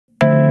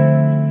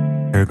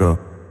here it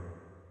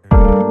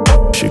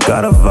go. She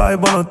got a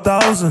vibe on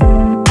 1,000.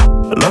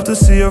 I love to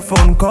see her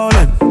phone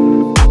calling.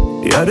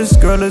 Yeah, this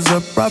girl is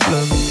a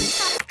problem.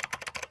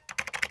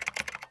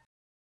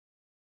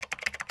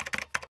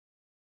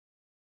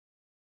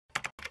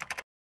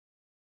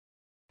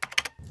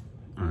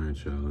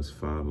 Alright y'all, it's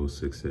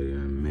 5:06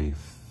 a.m. May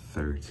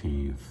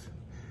 13th.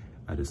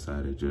 I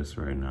decided just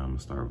right now I'm gonna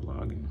start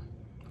vlogging.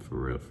 For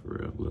real,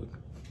 look.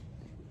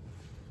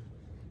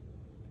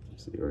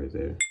 See right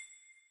there?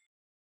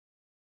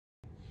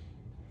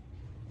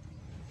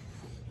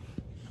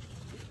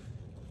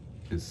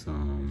 It's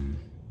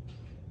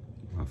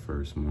my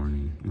first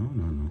morning.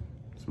 No.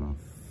 It's my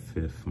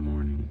 5th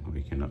morning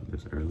waking up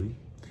this early.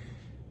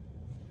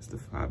 It's the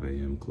 5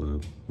 a.m.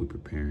 club. We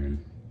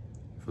preparing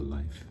for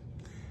life.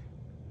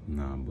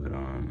 Nah, but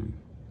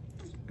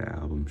the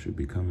album should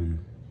be coming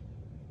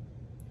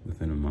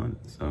within a month,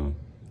 so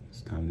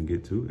it's time to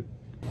get to it.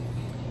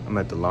 I'm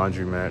at the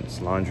laundromat.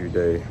 It's laundry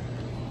day.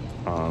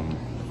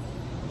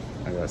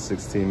 I got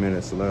 16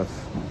 minutes left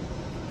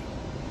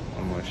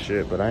on my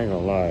shit, but I ain't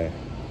gonna lie.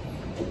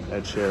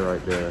 That chair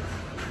right there,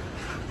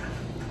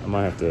 I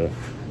might have to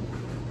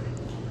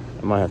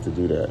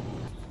do that.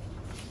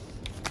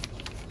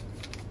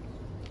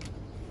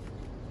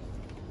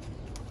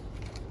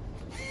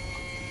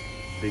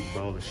 Big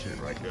ball of shit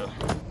right there.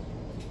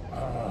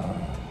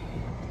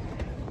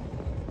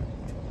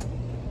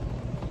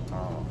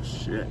 Oh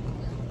shit.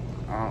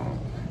 Oh.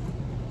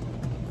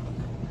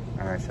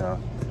 All right, y'all.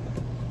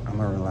 I'm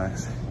gonna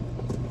relax.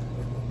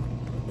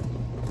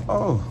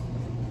 Oh.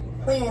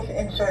 Please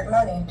insert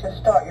money to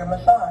start your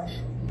massage.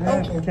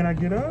 Thank you. Can I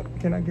get up?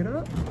 Can I get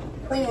up?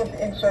 Please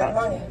insert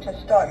money to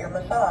start your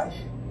massage.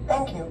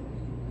 Thank you.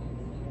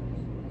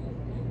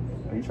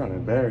 Are you trying to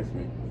embarrass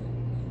me?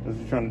 That's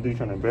what you trying to do? You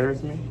trying to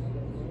embarrass me?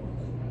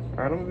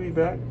 All right, I'm gonna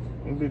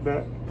be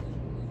back.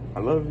 I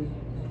love you.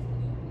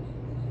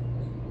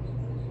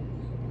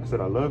 I said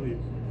I love you.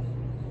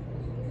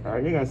 All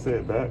right, you gotta say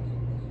it back.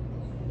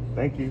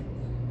 Thank you.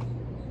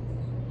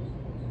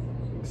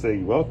 Say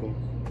you're welcome.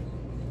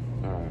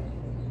 All right.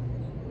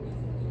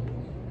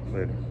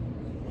 Later.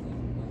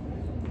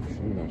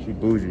 She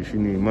bougie. She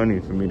need money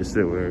for me to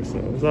sit with her, so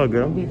it's all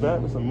good. I'll be back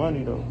with some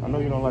money though. I know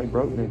you don't like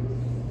broke niggas.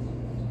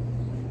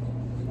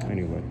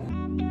 Anyway.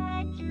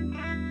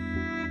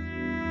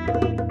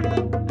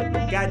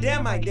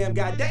 Goddamn, Mike, damn,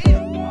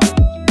 goddamn.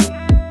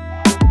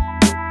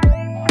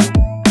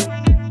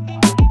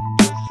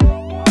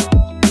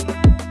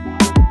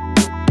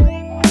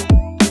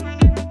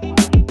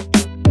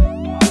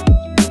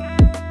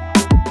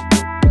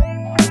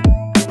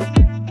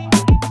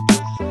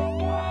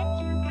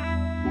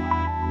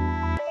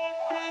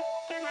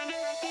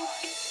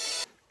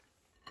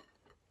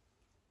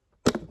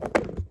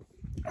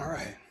 All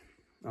right,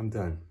 I'm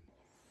done.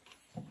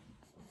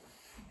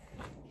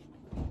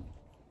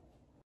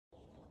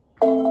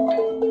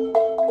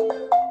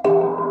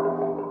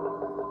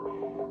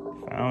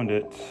 Found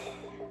it.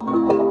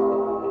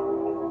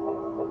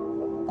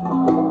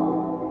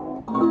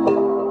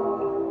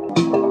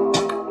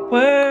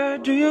 Where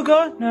do you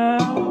go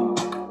now?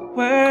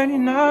 When you're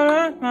not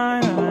on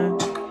my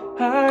mind,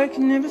 I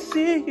can never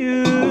see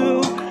you.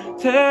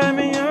 Tell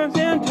me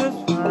everything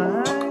just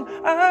fine.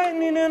 I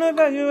need an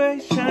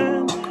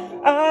evaluation.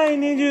 I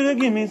need you to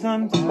give me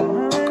some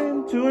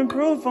time to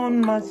improve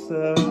on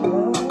myself.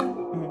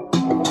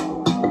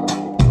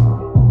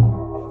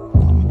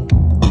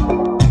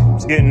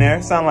 It's getting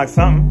there. Sound like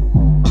something.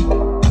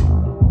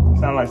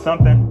 Sound like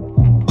something.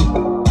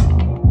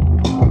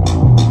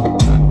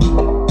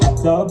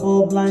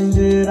 Double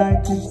blinded, I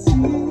could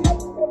see.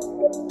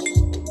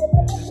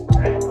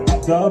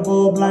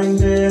 Double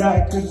blinded,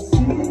 I could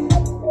see.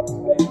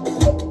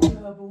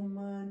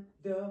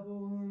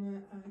 Double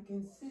mind, I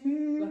can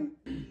see.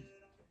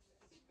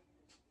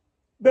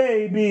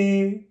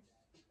 Baby.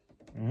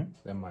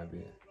 That might be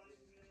it.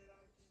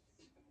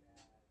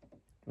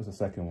 What's the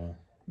second one?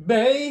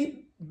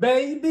 Baby.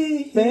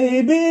 Baby.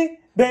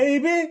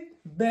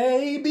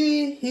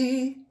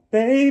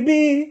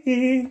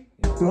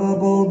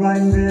 Double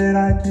blinded,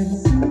 I can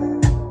see.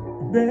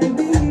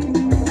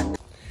 Baby.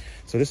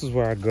 So this is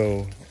where I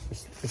go.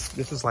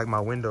 This is like my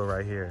window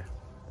right here.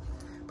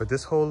 But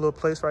this whole little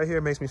place right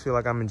here makes me feel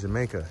like I'm in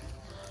Jamaica.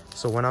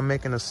 So when I'm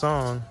making a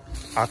song,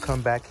 I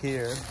come back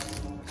here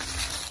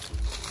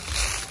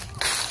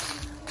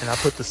and I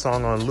put the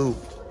song on loop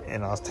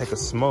and I'll take a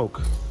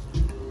smoke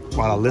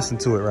while I listen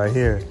to it right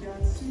here.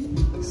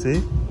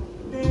 See?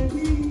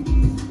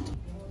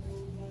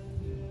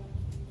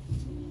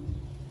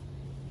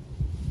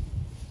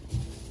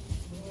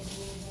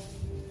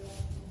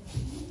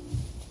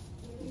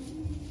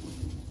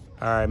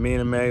 All right, me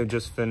and May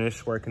just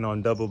finished working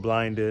on Double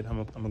Blinded.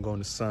 I'm gonna go in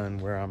the sun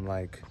where I'm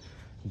like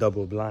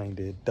double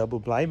blinded.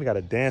 I even got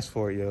a dance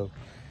for it, yo.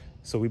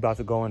 So we about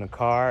to go in the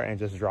car and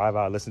just drive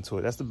out, listen to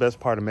it. That's the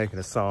best part of making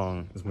a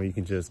song, is when you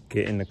can just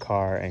get in the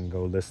car and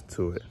go listen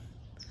to it.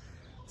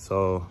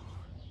 So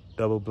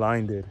Double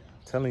Blinded,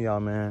 I'm telling y'all,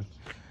 man,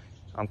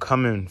 I'm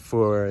coming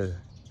for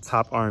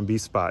top R&B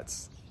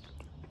spots.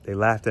 They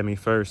laughed at me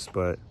first,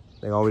 but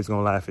They always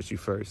gonna laugh at you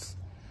first.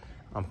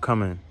 I'm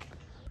coming.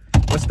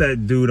 What's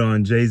that dude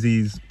on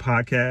Jay-Z's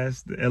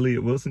podcast? The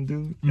Elliot Wilson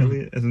dude?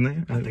 Elliot, that's his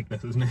name? I think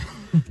that's his name.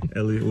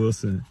 Elliot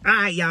Wilson. All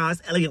right, y'all.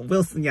 It's Elliot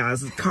Wilson, y'all.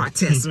 This is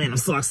Cortez, man. I'm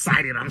so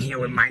excited. I'm here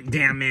with Mike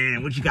Damn,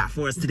 man. What you got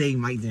for us today,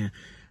 Mike Damn?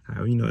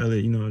 You know,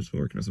 Elliot, you know, I was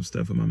working on some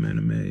stuff with my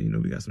man May. You know,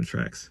 we got some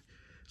tracks.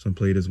 So I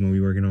played this one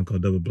we working on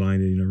called Double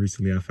Blinded. You know,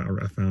 recently I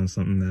found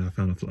something that I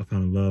found a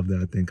love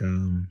that I think,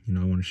 you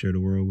know, I want to share the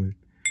world with.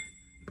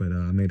 But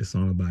I made a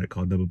song about it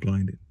called Double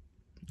Blinded.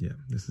 Yeah,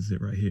 this is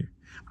it right here.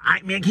 All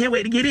right, man. Can't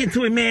wait to get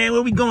into it, man.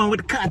 Where we going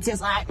with the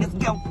contest? All right, let's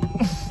go.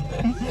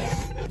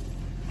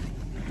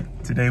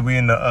 Today we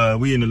in the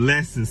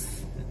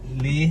Lexus.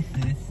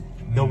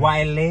 The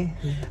Wiley.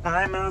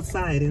 I'm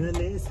outside in the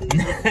Lexus.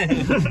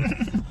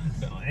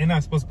 Ain't I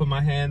supposed to put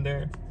my hand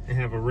there and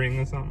have a ring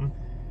or something?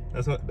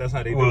 That's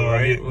how they do Well, it,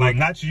 right? yeah, like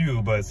not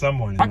you, but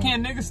someone. Why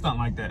can't niggas stunt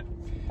like that?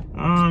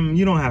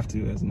 You don't have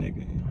to as a nigga.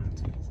 You don't have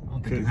to. I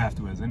don't think you have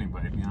to as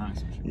anybody, to be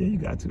honest with you. Yeah, you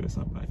got to as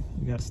somebody.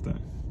 You got to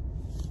stunt.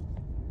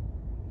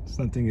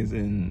 Stunting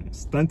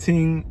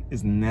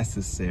is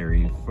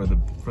necessary for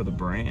the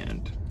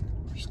brand.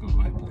 We're just gonna go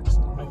ahead and play this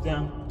song. Right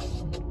down.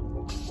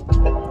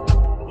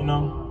 You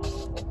know,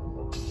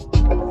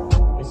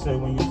 they say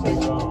when you take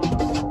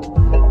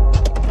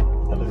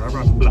I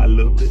rock the block a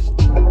little bit.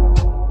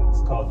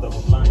 It's called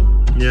Double Blind.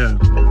 Yeah.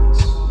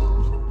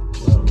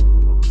 Well,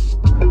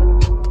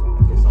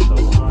 I guess I'm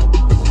double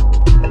blinded.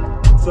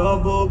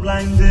 Double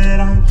blinded,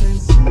 I can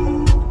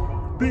see,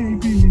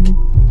 baby.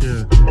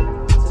 Yeah.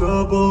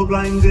 Double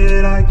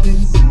blinded, I can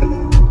see,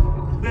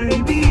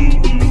 baby.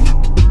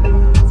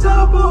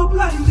 Double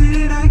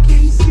blinded, I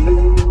can see,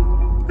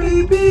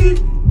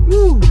 baby.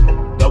 Woo.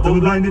 Double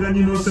blinded, and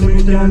you know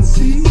somebody can't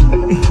see,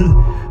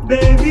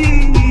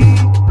 baby.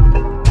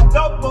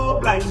 Double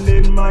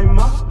blinded, my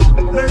mom,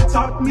 they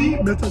taught me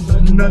better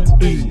than that,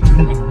 baby.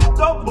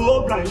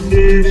 Double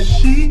blinded,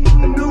 she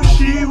knew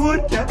she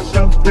would catch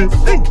up with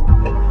me.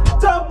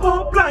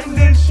 Double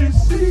blinded, she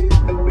see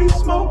me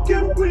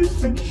smoking weed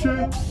and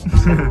shit.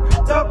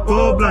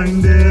 Double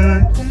blinded,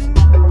 I can't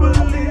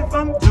believe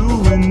I'm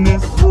doing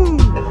this. Ooh.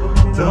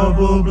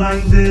 Double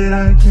blinded,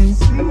 I can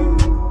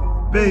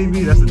see,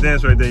 baby. That's the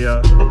dance right there,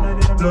 y'all.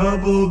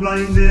 Double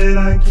blinded,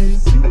 I can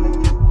see,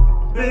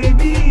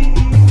 baby.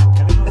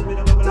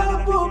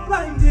 Double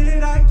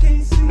blinded, I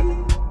can see,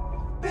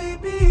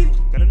 baby.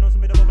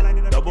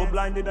 Double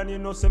blinded, and you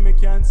know so me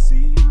can't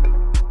see,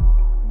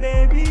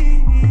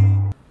 baby.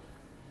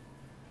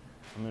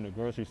 I'm in the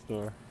grocery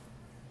store,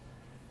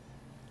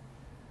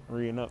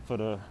 reading up for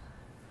the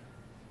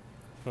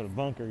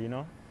bunker, you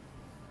know.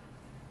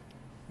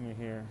 I'm in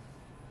here,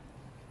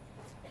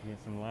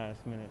 get some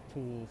last minute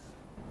tools.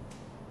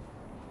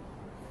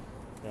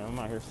 Yeah, I'm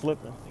out here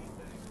slipping.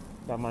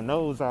 Got my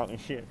nose out and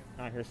shit.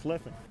 Out here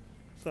slipping.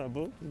 What's up,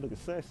 boo? You looking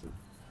sexy.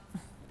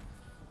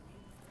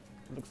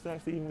 You look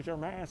sexy even with your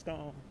mask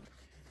on.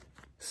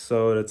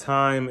 So the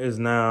time is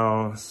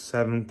now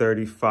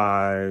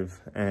 7:35,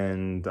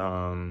 and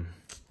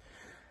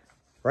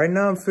right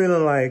now I'm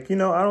feeling like, you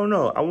know, I don't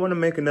know. I want to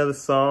make another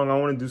song. I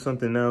want to do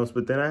something else,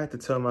 but then I have to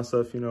tell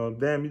myself, you know,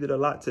 damn, you did a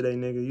lot today,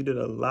 nigga. You did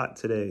a lot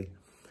today.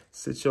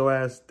 Sit your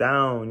ass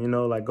down, you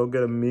know, like go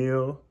get a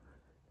meal,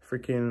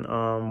 freaking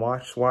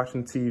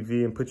watching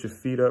TV and put your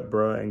feet up,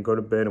 bro, and go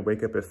to bed and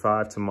wake up at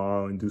 5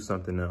 tomorrow and do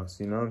something else.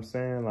 You know what I'm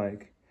saying?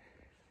 Like,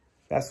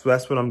 that's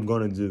what I'm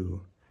gonna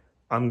do.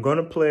 I'm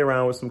gonna play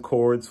around with some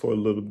chords for a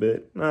little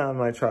bit. I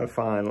might try to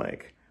find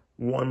like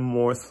one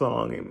more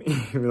song in me,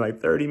 maybe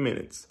like 30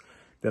 minutes.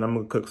 Then I'm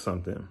gonna cook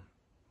something.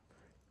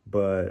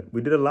 But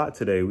we did a lot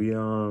today. We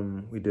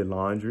did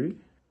laundry.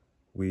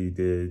 We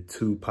did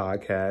 2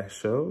 podcast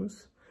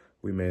shows.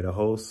 We made a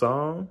whole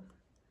song.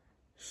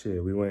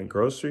 Shit, we went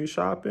grocery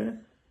shopping.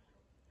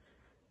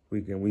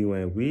 We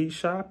went weed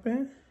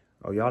shopping.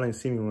 Oh, y'all didn't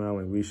see me when I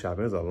went weed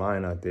shopping. There's a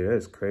line out there.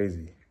 It's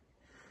crazy.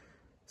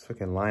 It's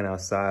freaking line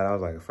outside. I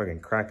was like a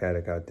freaking crack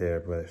addict out there,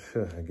 but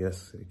I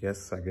guess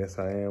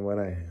I am what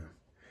I am.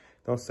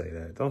 Don't say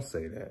that. Don't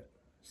say that.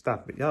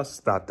 Stop it. Y'all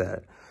stop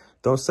that.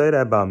 Don't say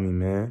that about me,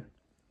 man.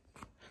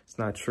 It's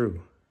not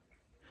true.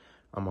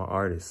 I'm an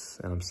artist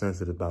and I'm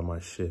sensitive about my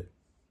shit.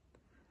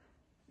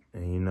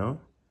 And you know,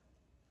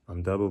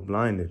 I'm double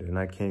blinded and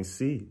I can't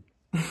see.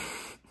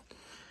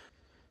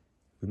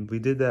 We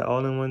did that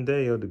all in one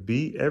day, yo. The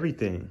beat,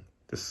 everything.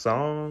 The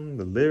song,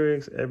 the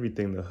lyrics,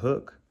 everything, the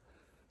hook.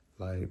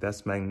 Like,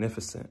 that's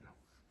magnificent.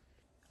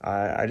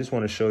 I just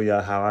want to show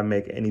y'all how I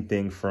make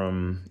everything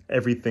from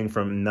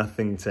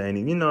nothing to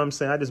any, you know what I'm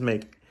saying? I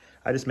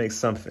just make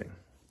something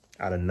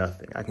out of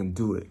nothing. I can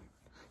do it.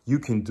 You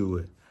can do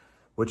it.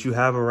 What you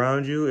have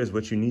around you is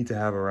what you need to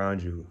have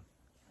around you.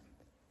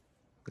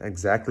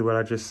 Exactly what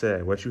I just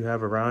said. What you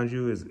have around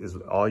you is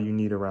all you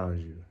need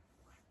around you.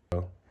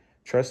 So,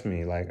 trust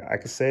me, like I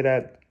could say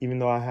that even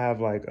though I have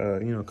like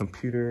a, you know,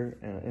 computer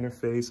and an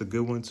interface, a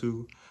good one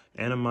too,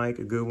 and a mic,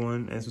 a good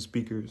one, and some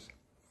speakers,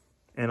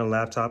 and a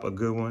laptop, a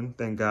good one,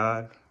 thank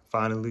God,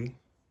 finally.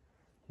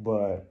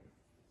 But,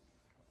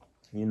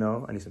 you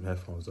know, I need some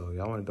headphones though.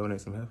 Y'all want to donate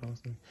some headphones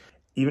to me?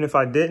 Even if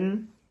I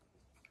didn't,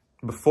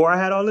 before I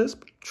had all this,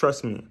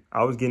 trust me,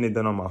 I was getting it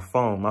done on my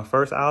phone. My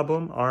first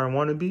album, R&B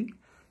Wannabe,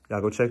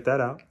 y'all go check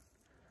that out.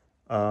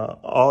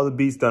 All the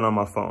beats done on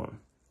my phone.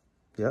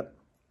 Yep.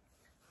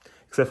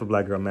 Except for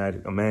Black Girl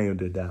Magic. Emmanuel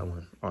did that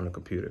one on the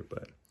computer,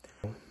 but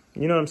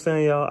you know what I'm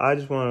saying, y'all? I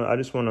just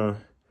wanna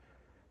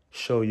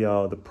show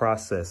y'all the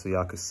process so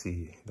y'all can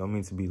see. Don't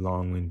mean to be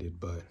long-winded,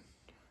 but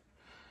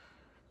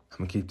I'm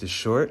gonna keep this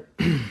short.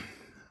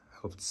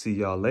 Hope to see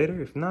y'all later.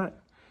 If not,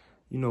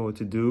 you know what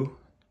to do.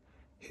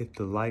 Hit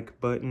the like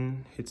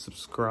button, hit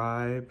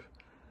subscribe,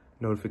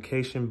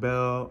 notification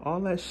bell, all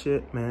that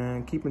shit,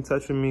 man. Keep in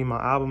touch with me.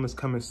 My album is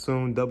coming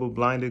soon. Double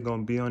Blinded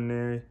gonna be on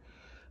there.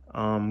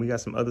 We got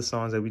some other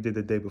songs that we did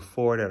the day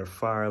before that are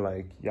fire.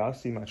 Like, y'all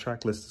see my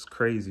track list is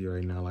crazy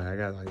right now. Like, I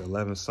got like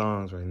 11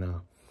 songs right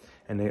now,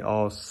 and they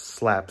all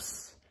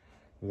slaps.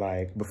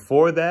 Like,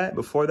 before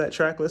that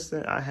track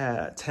listing, I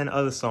had 10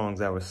 other songs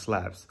that were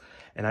slaps.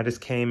 And I just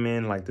came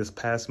in like this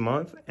past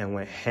month and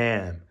went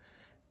ham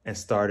and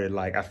started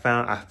like, I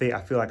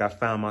feel like I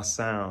found my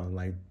sound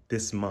like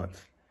this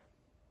month.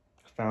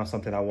 I found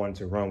something I wanted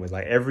to run with.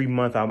 Like every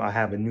month I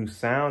have a new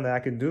sound that I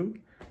could do,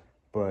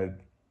 but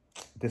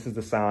this is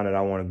the sound that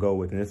I want to go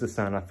with. And this is the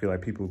sound I feel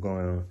like people are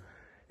going to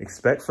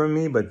expect from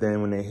me. But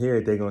then when they hear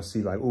it, they're going to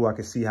see like, oh, I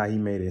can see how he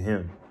made it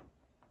him.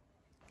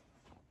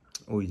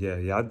 Oh yeah,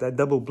 y'all, that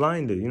Double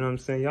Blinded, you know what I'm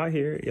saying? Y'all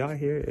hear it,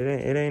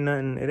 it ain't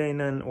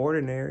nothing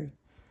ordinary.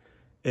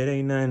 It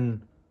ain't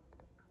nothing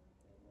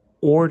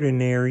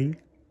ordinary.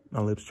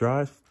 My lips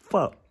dry as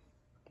fuck.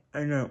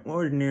 Ain't nothing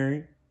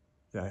ordinary.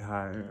 Like,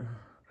 hi.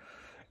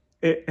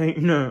 It ain't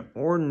nothing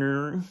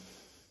ordinary.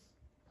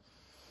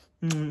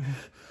 It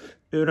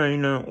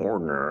ain't nothing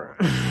ordinary.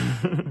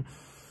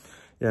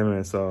 Yeah,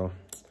 man, so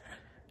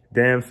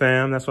damn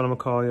fam, that's what I'm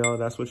gonna call y'all.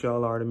 That's what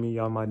y'all are to me.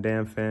 Y'all my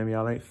damn fam.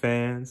 Y'all ain't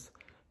fans.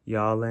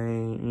 Y'all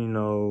ain't, you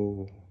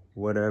know,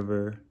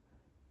 whatever.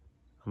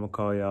 I'm gonna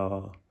call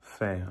y'all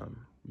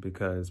fam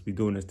because we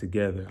doing this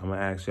together. I'm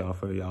gonna ask y'all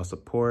for y'all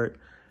support.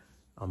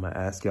 I'm gonna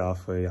ask y'all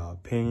for y'all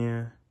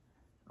opinion.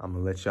 I'm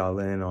gonna let y'all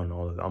in on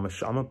all of it. I'm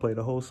gonna play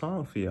the whole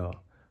song for y'all.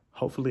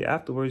 Hopefully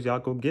afterwards y'all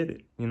go get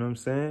it. You know what I'm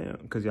saying?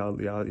 Because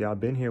y'all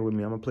been here with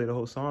me. I'm gonna play the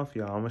whole song for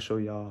y'all. I'm gonna show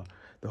y'all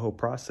the whole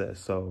process.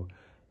 So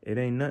it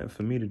ain't nothing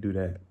for me to do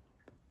that.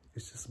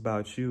 It's just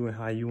about you and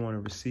how you want to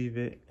receive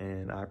it.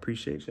 And I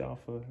appreciate y'all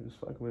for just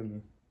fucking with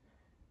me.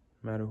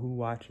 No matter who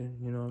watching,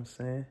 you know what I'm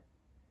saying?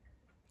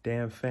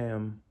 Damn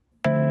fam.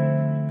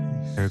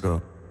 Peace. Here we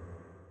go.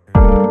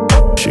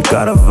 She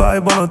got a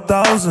vibe on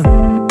 1,000.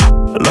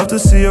 I love to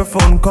see her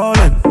phone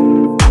calling.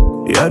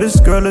 Yeah, this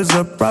girl is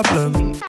a problem.